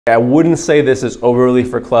I wouldn't say this is overly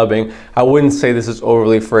for clubbing. I wouldn't say this is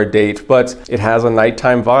overly for a date, but it has a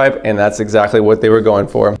nighttime vibe, and that's exactly what they were going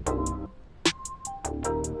for.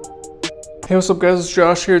 Hey, what's up guys, it's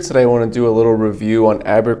Josh here. Today I want to do a little review on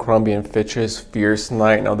Abercrombie & Fitch's Fierce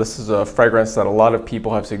Night. Now this is a fragrance that a lot of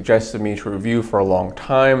people have suggested me to review for a long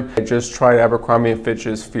time. I just tried Abercrombie &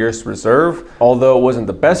 Fitch's Fierce Reserve. Although it wasn't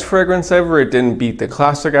the best fragrance ever, it didn't beat the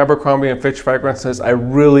classic Abercrombie & Fitch fragrances. I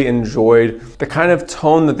really enjoyed the kind of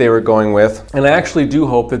tone that they were going with, and I actually do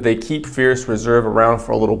hope that they keep Fierce Reserve around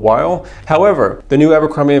for a little while. However, the new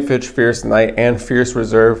Abercrombie & Fitch Fierce Night and Fierce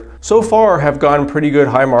Reserve so far have gotten pretty good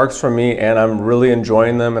high marks from me, and I'm really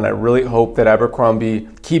enjoying them, and I really hope that Abercrombie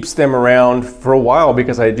keeps them around for a while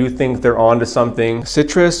because I do think they're on to something.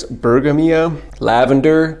 Citrus, bergamia,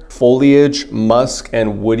 lavender, foliage, musk,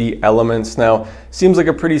 and woody elements. Now, seems like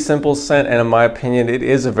a pretty simple scent, and in my opinion, it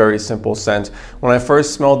is a very simple scent. When I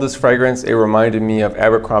first smelled this fragrance, it reminded me of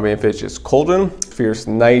Abercrombie & Fitch's Colden. Fierce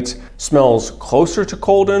Night smells closer to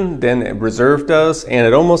Colden than Reserve does, and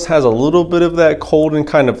it almost has a little bit of that Colden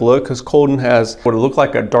kind of look, because Colden has what looked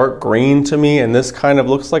like a dark green to me, and this kind of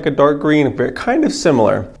looks like a dark green, but kind of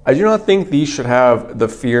similar. I do not think these should have the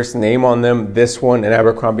Fierce name on them, this one and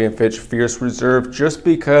Abercrombie & Fitch Fierce Reserve, just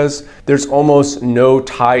because there's almost no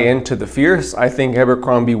tie into the Fierce. I think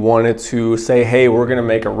Abercrombie wanted to say, hey, we're gonna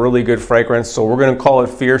make a really good fragrance, so we're gonna call it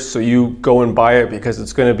Fierce, so you go and buy it because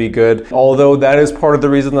it's gonna be good. Although that is part of the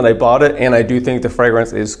reason that I bought it, and I do think the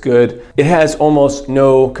fragrance is good. It has almost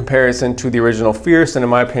no comparison to the original Fierce, and in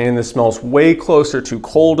my opinion, this smells way closer to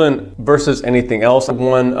Colden versus anything else.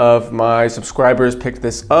 One of my subscribers picked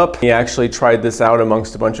this up. He actually tried this out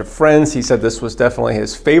amongst a bunch of friends. He said this was definitely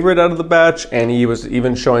his favorite out of the batch, and he was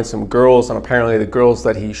even showing some girls, and apparently the girls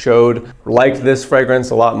that he showed liked this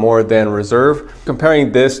fragrance a lot more than Reserve.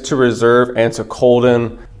 Comparing this to Reserve and to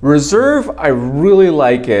Colden, Reserve, I really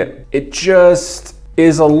like it. It just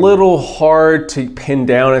is a little hard to pin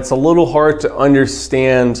down. It's a little hard to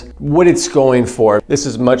understand what it's going for. This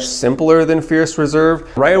is much simpler than Fierce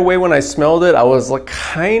Reserve. Right away when I smelled it, I was like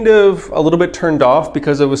kind of a little bit turned off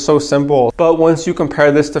because it was so simple. But once you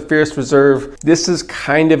compare this to Fierce Reserve, this is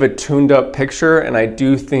kind of a tuned up picture, and I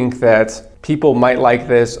do think that people might like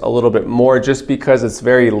this a little bit more just because it's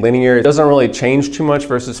very linear. It doesn't really change too much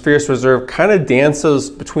versus Fierce Reserve kind of dances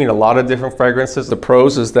between a lot of different fragrances. The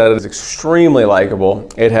pros is that it is extremely likable.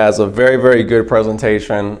 It has a very, very good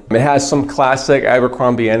presentation. It has some classic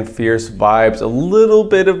Abercrombie and Fierce vibes, a little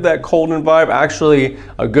bit of that Colden vibe, actually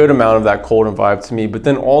a good amount of that Colden vibe to me, but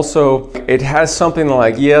then also it has something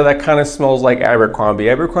like, yeah, that kind of smells like Abercrombie.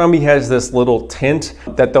 Abercrombie has this little tint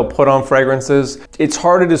that they'll put on fragrances. It's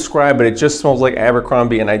hard to describe, but it just smells like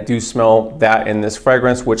Abercrombie, and I do smell that in this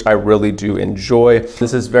fragrance, which I really do enjoy.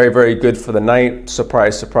 This is very, very good for the night.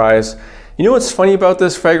 Surprise, surprise. You know what's funny about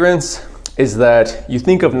this fragrance is that you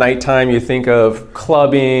think of nighttime, you think of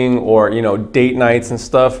clubbing or, you know, date nights and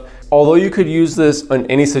stuff. Although you could use this in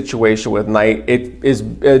any situation with night, it is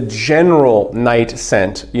a general night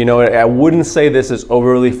scent. You know, I wouldn't say this is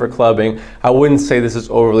overly for clubbing. I wouldn't say this is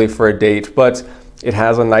overly for a date, but it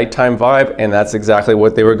has a nighttime vibe, and that's exactly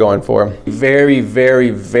what they were going for. Very,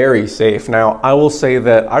 very, very safe. Now, I will say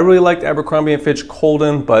that I really liked Abercrombie & Fitch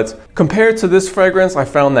Colden, but compared to this fragrance, I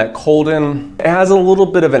found that Colden, it has a little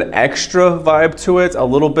bit of an extra vibe to it, a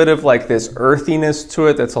little bit of like this earthiness to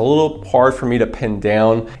it that's a little hard for me to pin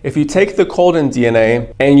down. If you take the Colden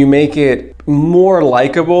DNA and you make it more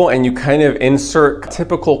likable and you kind of insert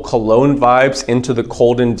typical cologne vibes into the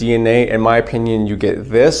Colden DNA, in my opinion, you get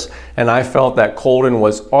this. And I felt that Colden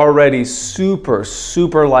was already super,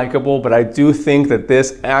 super likable, but I do think that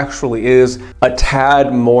this actually is a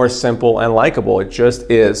tad more simple and likable. It just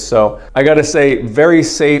is. So I gotta say, very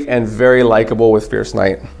safe and very likable with Fierce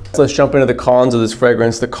Night. So let's jump into the cons of this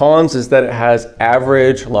fragrance. The cons is that it has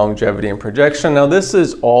average longevity and projection. Now this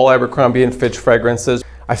is all Abercrombie & Fitch fragrances.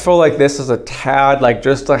 I feel like this is a tad, like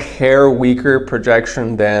just a hair weaker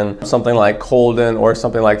projection than something like Colden or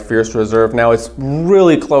something like Fierce Reserve. Now it's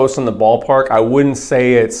really close in the ballpark. I wouldn't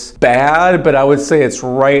say it's bad, but I would say it's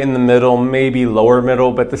right in the middle, maybe lower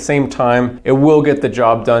middle, but at the same time, it will get the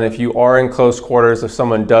job done. If you are in close quarters, if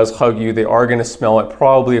someone does hug you, they are gonna smell it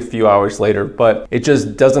probably a few hours later, but it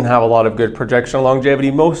just doesn't have a lot of good projection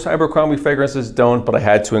longevity. Most Abercrombie fragrances don't, but I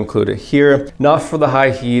had to include it here. Not for the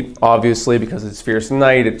high heat, obviously, because it's Fierce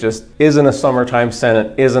Night. It just isn't a summertime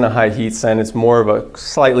scent. It isn't a high heat scent. It's more of a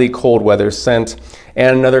slightly cold weather scent.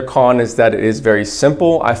 And another con is that it is very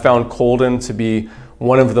simple. I found Colden to be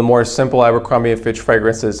one of the more simple Abercrombie & Fitch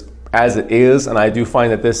fragrances as it is, and I do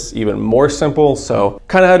find that this is even more simple, so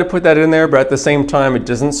kind of had to put that in there, but at the same time, it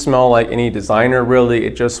doesn't smell like any designer really.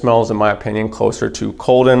 It just smells, in my opinion, closer to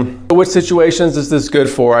Colden. So what situations is this good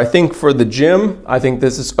for? I think for the gym, I think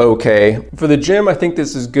this is okay. For the gym, I think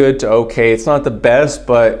this is good to okay. It's not the best,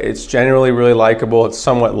 but it's generally really likable. It's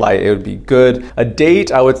somewhat light. It would be good. A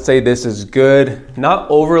date, I would say this is good. Not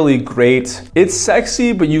overly great. It's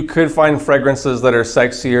sexy, but you could find fragrances that are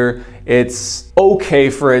sexier. It's okay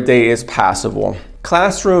for a date. It's passable.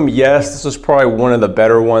 Classroom, yes, this is probably one of the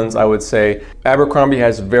better ones, I would say. Abercrombie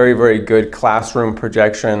has very, very good classroom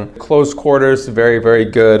projection. Close quarters, very, very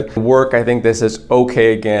good. Work, I think this is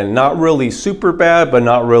okay again. Not really super bad, but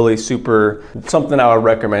not really super, something I would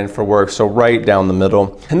recommend for work. So right down the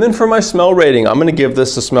middle. And then for my smell rating, I'm gonna give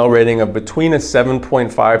this a smell rating of between a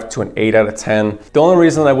 7.5 to an 8 out of 10. The only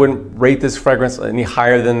reason I wouldn't rate this fragrance any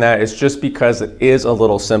higher than that is just because it is a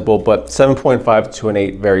little simple, but 7.5 to an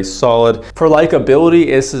 8, very solid. For likability,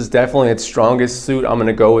 this is definitely its strongest suit. I'm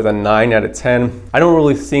gonna go with a 9 out of 10. I don't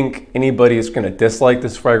really think anybody is gonna dislike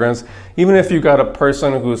this fragrance. Even if you got a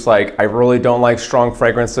person who's like, I really don't like strong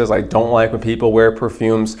fragrances, I don't like when people wear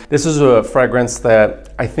perfumes, this is a fragrance that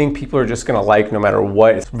I think people are just gonna like no matter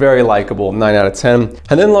what. It's very likable, 9 out of 10.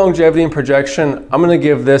 And then longevity and projection, I'm gonna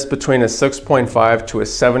give this between a 6.5 to a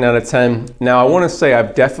 7 out of 10. Now I wanna say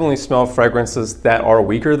I've definitely smelled fragrances that are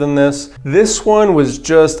weaker than this. This one was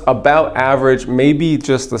just about average, maybe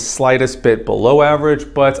just the slightest bit below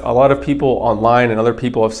average, but a lot of people online and other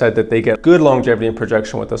people have said that they get good longevity and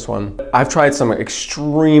projection with this one. I've tried some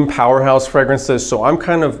extreme powerhouse fragrances, so I'm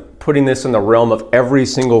kind of putting this in the realm of every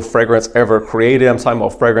single fragrance ever created. I'm talking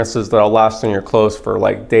about fragrances that'll last in your clothes for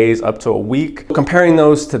like days up to a week. Comparing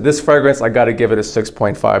those to this fragrance, I gotta give it a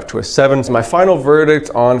 6.5 to a 7. So my final verdict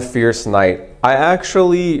on Fierce Night. I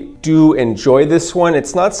actually do enjoy this one.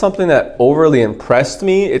 It's not something that overly impressed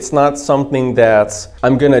me. It's not something that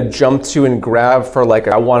I'm gonna jump to and grab for like,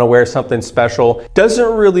 I wanna wear something special.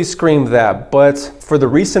 Doesn't really scream that, but for the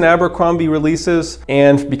recent Abercrombie releases,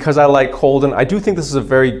 and because I like Colden, I do think this is a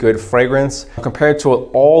very good fragrance. Compared to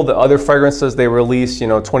all the other fragrances they released, you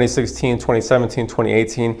know, 2016, 2017,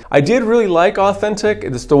 2018. I did really like Authentic.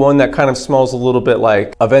 It's the one that kind of smells a little bit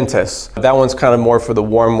like Aventus. That one's kind of more for the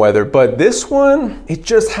warm weather, but this one, it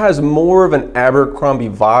just has more of an Abercrombie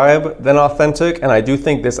vibe than Authentic, and I do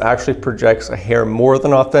think this actually projects a hair more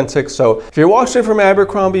than Authentic. So if you're watching from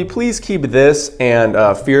Abercrombie, please keep this and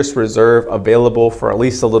Fierce Reserve available for at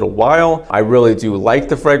least a little while. I really do like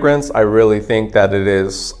the fragrance. I really think that it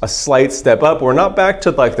is a slight step up. We're not back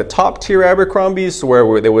to like the top tier Abercrombies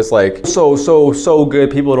where it was like so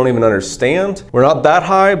good people don't even understand. We're not that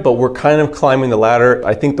high, but we're kind of climbing the ladder.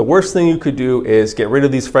 I think the worst thing you could do is get rid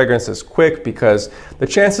of these fragrances quick, because the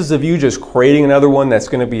chances of you just creating another one that's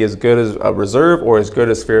going to be as good as a Reserve or as good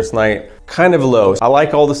as Fierce Night, kind of low. I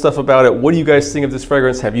like all the stuff about it. What do you guys think of this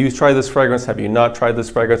fragrance? Have you tried this fragrance? Have you not tried this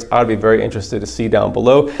fragrance? I'd be very interested to see down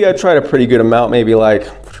below. Yeah, I tried a pretty good amount, maybe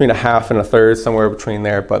like between a half and a third, somewhere between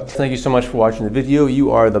there. But thank you so much for watching the video. You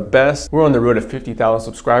are the best. We're on the road to 50,000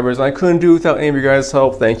 subscribers, and I couldn't do it without any of you guys'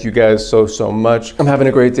 help. Thank you guys so much. I'm having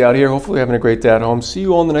a great day out here. Hopefully having a great day at home. See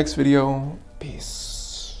you all in the next video.